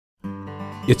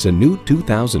It's a new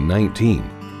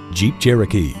 2019 Jeep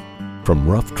Cherokee. From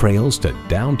rough trails to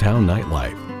downtown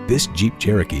nightlife, this Jeep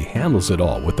Cherokee handles it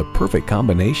all with the perfect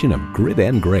combination of grit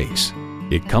and grace.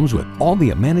 It comes with all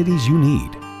the amenities you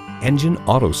need. Engine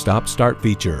auto stop start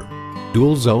feature,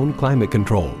 dual zone climate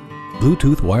control,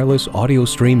 Bluetooth wireless audio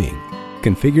streaming,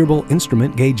 configurable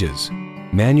instrument gauges,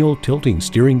 manual tilting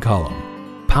steering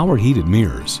column, power heated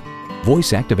mirrors,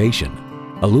 voice activation,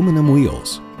 aluminum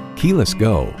wheels, keyless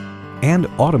go, and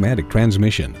automatic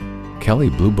transmission. Kelley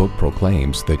Blue Book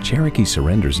proclaims the Cherokee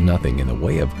surrenders nothing in the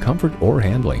way of comfort or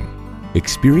handling.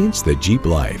 Experience the Jeep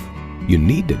life. You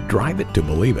need to drive it to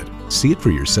believe it. See it for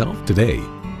yourself today.